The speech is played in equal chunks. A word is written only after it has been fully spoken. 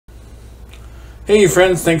Hey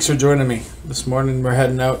friends, thanks for joining me. This morning we're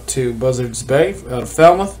heading out to Buzzards Bay out of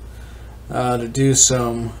Falmouth to do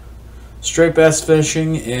some striped bass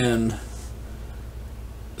fishing and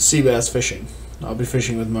sea bass fishing. I'll be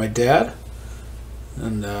fishing with my dad,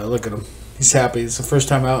 and look at him. He's happy. It's the first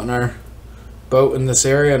time out in our boat in this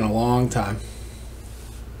area in a long time.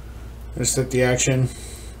 Just took the action,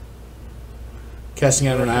 casting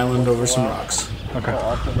out an island over some rocks. Okay.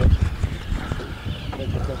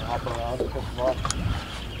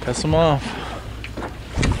 Piss them off.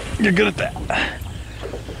 You're good at that.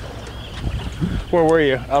 Where were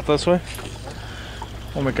you? Out this way?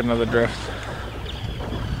 We'll make another drift.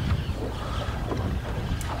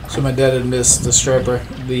 So my dad had missed the striper.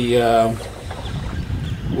 The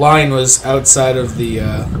line was outside of the,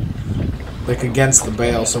 like against the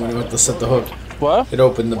bail, so when he went to set the hook, What? it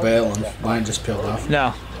opened the bail and the line just peeled off.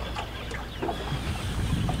 No.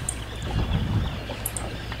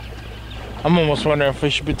 I'm almost wondering if we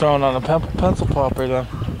should be throwing on a pencil popper then.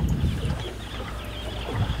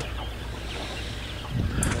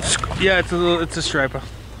 Yeah, it's a striper.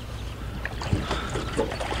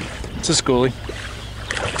 It's a schoolie.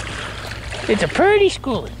 It's a pretty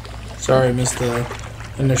schoolie. Sorry, I missed the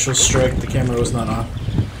initial strike. The camera was not on.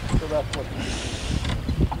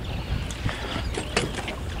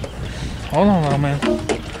 Hold on, little man.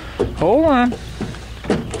 Hold on.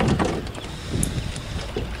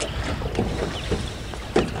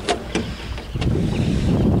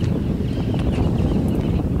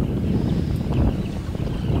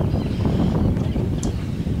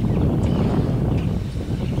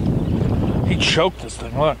 He choked this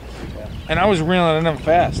thing, look. And I was reeling it in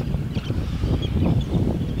fast.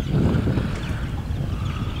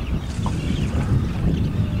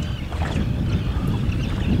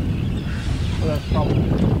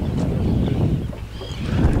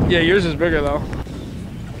 Yeah, yours is bigger though.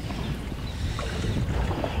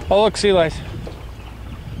 Oh look, sea lice.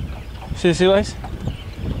 See the sea lice?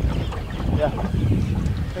 Yeah.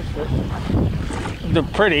 They're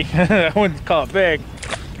pretty. I wouldn't call it big.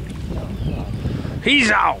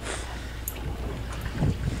 He's off.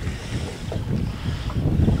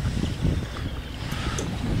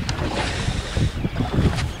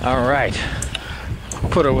 All right.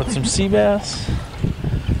 Put her with some sea bass.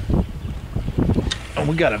 And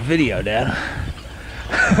we got a video, Dad.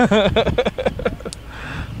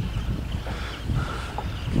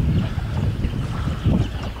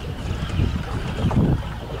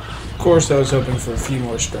 Of course, I was hoping for a few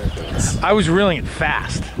more striped bass. I was reeling it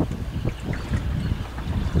fast.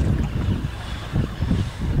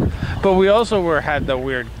 But we also had the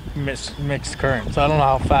weird mixed current, so I don't know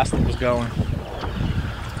how fast it was going.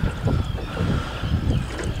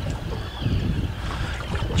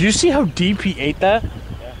 Did you see how deep he ate that?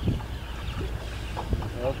 Yeah.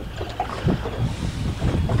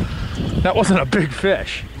 That wasn't a big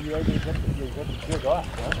fish.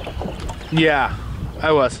 Yeah,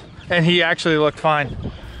 I was. And he actually looked fine.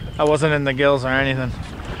 I wasn't in the gills or anything.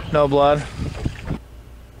 No blood.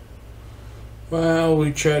 Well,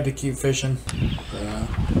 we tried to keep fishing.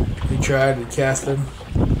 We casted.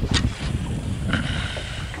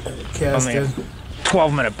 We casted.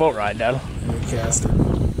 12-minute boat ride, Dad. And we casted.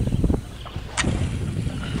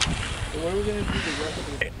 What are we gonna do the rest of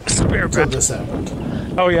the Spear Until bat. this happened.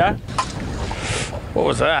 Oh yeah? What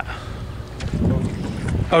was that?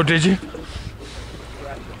 Oh, did you?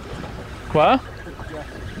 What?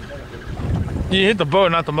 You hit the boat,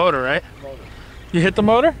 not the motor, right? You hit the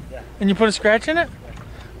motor? Yeah. And you put a scratch in it?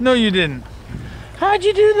 No, you didn't. How'd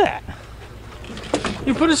you do that?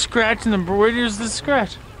 You put a scratch in the... Where's the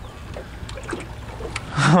scratch?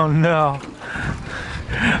 Oh no.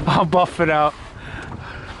 I'll buff it out.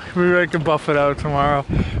 We can buff it out tomorrow.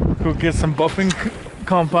 Go get some buffing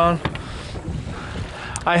compound.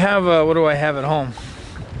 I have, what do I have at home?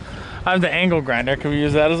 I have the angle grinder. Can we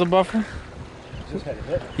use that as a buffer? just had a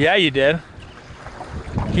hit? Yeah, you did.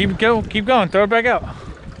 Keep going. Throw it back out.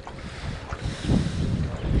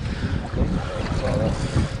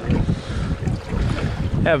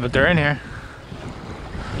 Yeah, but they're in here.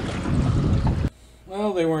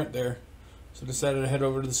 Well, they weren't there, so decided to head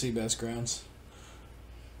over to the sea bass grounds.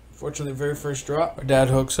 Fortunately, very first drop, my dad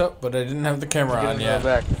hooks up, but I didn't have the camera on yet.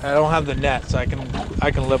 Back. I don't have the net, so I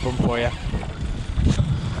can lip them for you.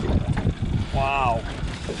 Wow.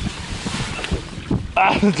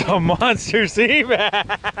 Ah, it's a monster sea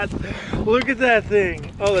bass. Look at that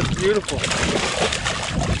thing. Oh, that's beautiful.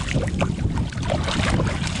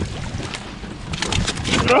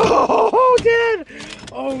 Oh, Dad!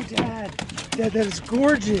 Oh, Dad! Dad, that is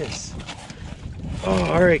gorgeous. Oh,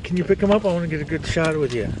 all right. Can you pick him up? I want to get a good shot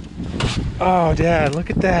with you. Oh, Dad, look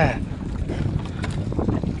at that.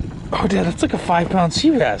 Oh, Dad, that's like a 5-pound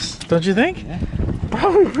sea bass, don't you think? Yeah.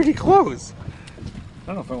 Probably pretty close. I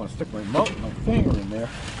don't know if I want to stick my finger in there.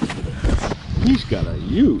 He's got a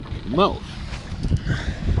huge mouth.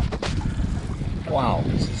 Wow,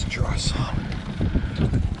 this is dross.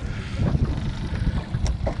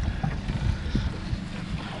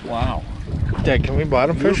 Wow. Dad, can we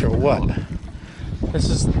bottom fish or what? This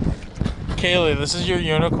is Kaylee. This is your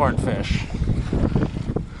unicorn fish.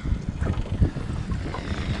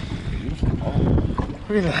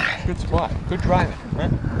 Look at that. Good spot. Good driving. Huh?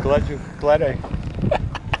 Glad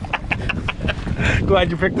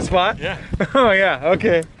Glad you picked the spot? Yeah. Oh yeah,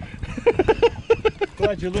 okay.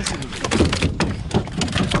 Glad you listened to me.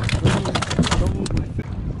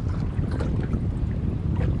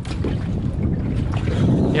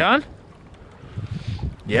 You on?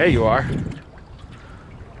 Yeah, you are.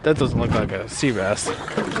 That doesn't look like a sea bass.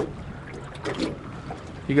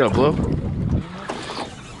 You got a blue? On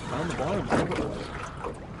the bottom.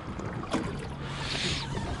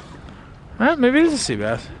 Maybe it is a sea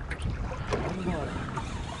bass.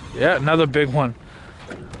 Yeah, another big one.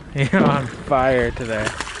 You're on fire today.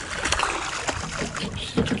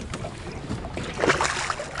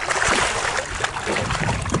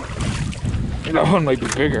 That one might be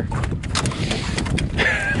bigger. Get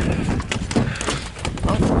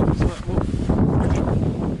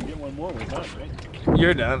one more, we're done, right?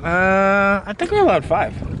 You're done. I think we're allowed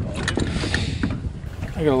 5.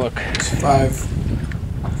 I gotta look. It's 5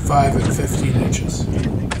 and 15 inches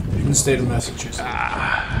in the state of Massachusetts.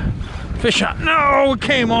 Fish on. No, it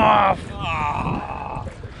came off.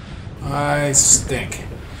 I stink.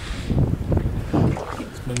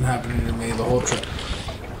 It's been happening to me the whole trip.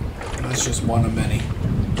 That's just one of many.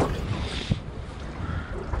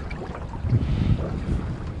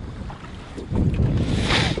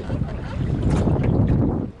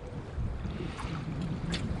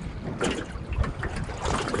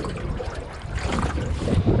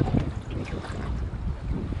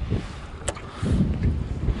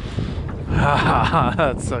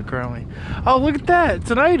 That's so curly. Oh, look at that.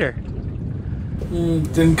 It's an eider.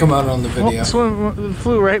 Didn't come out on the video.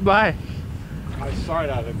 Flew right by. I saw it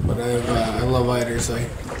out of But I love eiders.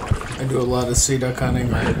 I do a lot of sea duck hunting,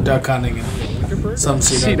 duck hunting, and some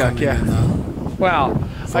sea duck hunting. Yeah. In Wow.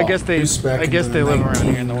 fall. I guess they live around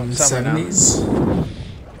here in the summer now. 1970s.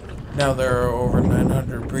 Now there are over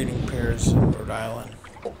 900 breeding pairs in Rhode Island,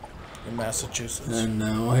 in Massachusetts. And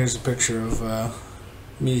well, here's a picture of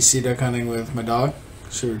me sea duck hunting with my dog.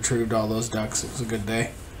 She retrieved all those ducks. It was a good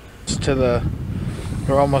day.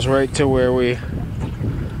 We're almost right to where we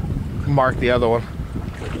marked the other one.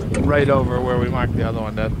 Right over where we marked the other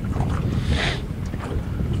one, Dad.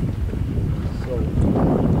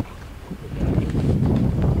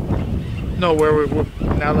 No, where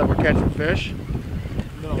now that we're catching fish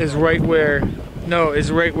is right where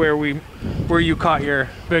where you caught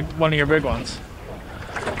one of your big ones.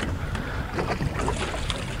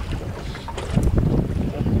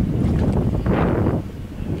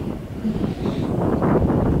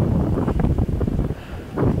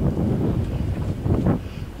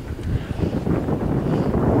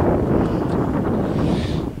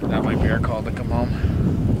 That might be our call to come home.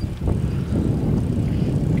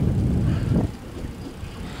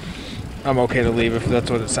 I'm okay to leave if that's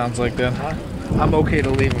what it sounds like then. Huh? I'm okay to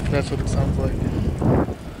leave if that's what it sounds like.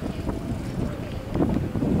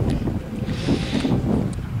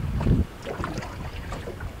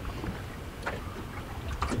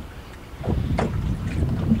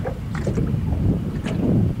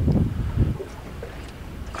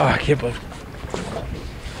 Oh, I can't believe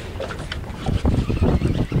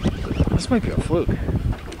this might be a fluke.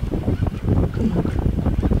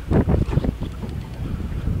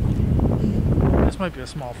 This might be a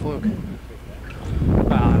small fluke.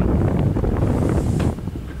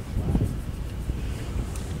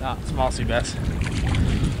 No, small sea bass.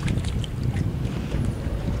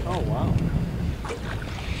 Oh, wow.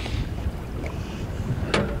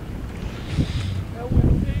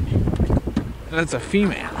 That's a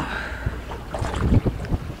female.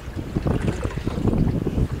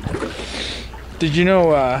 Did you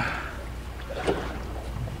know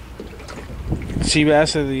sea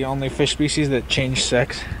bass are the only fish species that change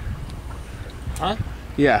sex? Huh?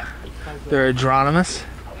 Yeah, they're adronomous.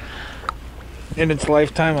 In its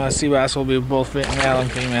lifetime, a sea bass will be both male and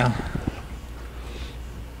female.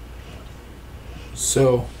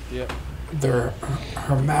 So, Yep. they're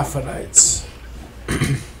hermaphrodites.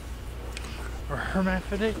 Or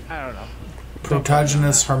hermaphrodite? I don't know.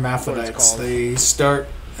 Protogynous What hermaphrodites. it's called. They start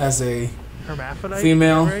as a Hermaphrodite?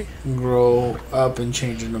 female, Right? and grow up and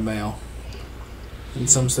change into male. And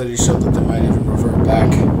some studies show that they might even revert back,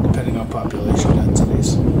 depending depending on population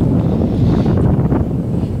densities.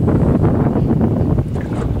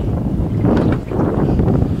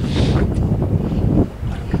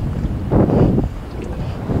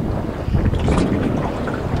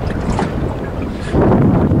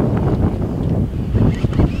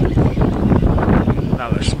 Now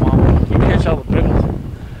they're small. You can catch all the big ones.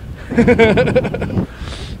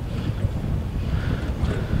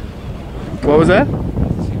 What was that?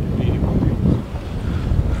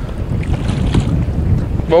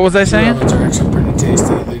 What was I saying? The rabbits are actually pretty tasty.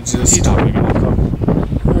 They're He's not big enough cook.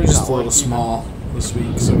 they're just a little small this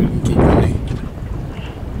week, so we didn't keep any.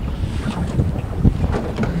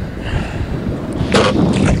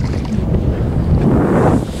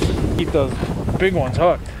 Keep those big ones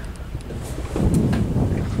hooked.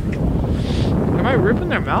 Am I ripping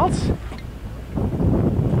their mouths?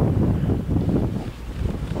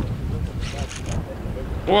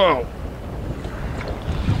 Whoa.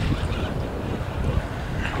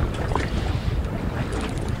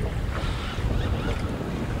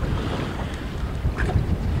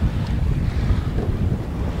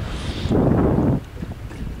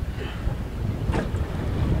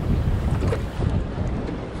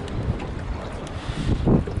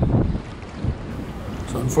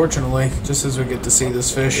 So unfortunately, just as we get to see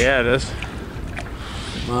this fish, Yeah, it is.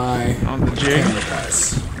 my On the jig. camera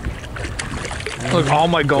dies. And Look, all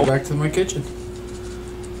my go gold. back to my kitchen.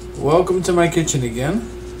 Welcome to my kitchen again.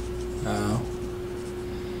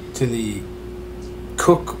 To the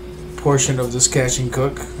cook portion of this catch and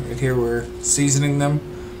cook. Right here we're seasoning them.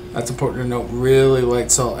 That's important to note. Really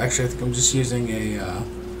light salt. Actually, I think I'm just using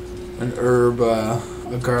an herb, a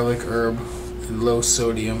garlic herb, and low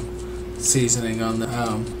sodium seasoning on the.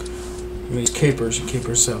 These capers.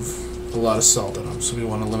 Capers have a lot of salt in them, so we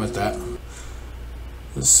want to limit that.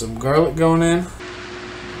 There's some garlic going in.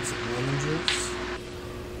 Some lemon juice.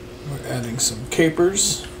 We're adding some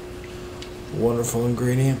capers. Wonderful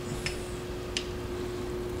ingredient.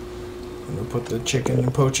 I'm going to put the chicken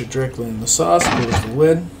and poach it directly in the sauce. Close the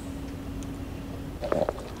lid.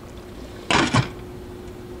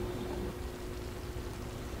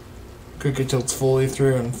 Cook it till it's fully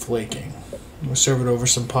through and flaking. We'll serve it over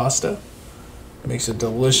some pasta. Makes a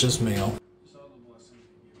delicious meal.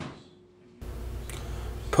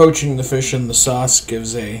 Poaching the fish in the sauce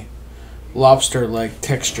gives a lobster-like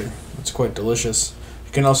texture. It's quite delicious.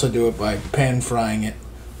 You can also do it by pan frying it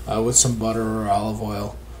with some butter or olive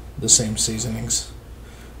oil, the same seasonings,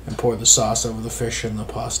 and pour the sauce over the fish and the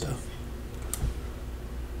pasta.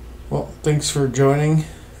 Well, thanks for joining,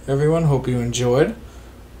 everyone. Hope you enjoyed.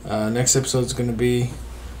 Next episode is going to be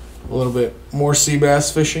a little bit more sea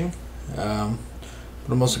bass fishing.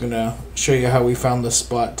 But I'm also going to show you how we found this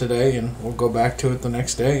spot today, and we'll go back to it the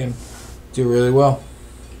next day and do really well.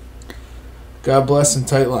 God bless and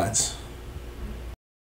tight lines.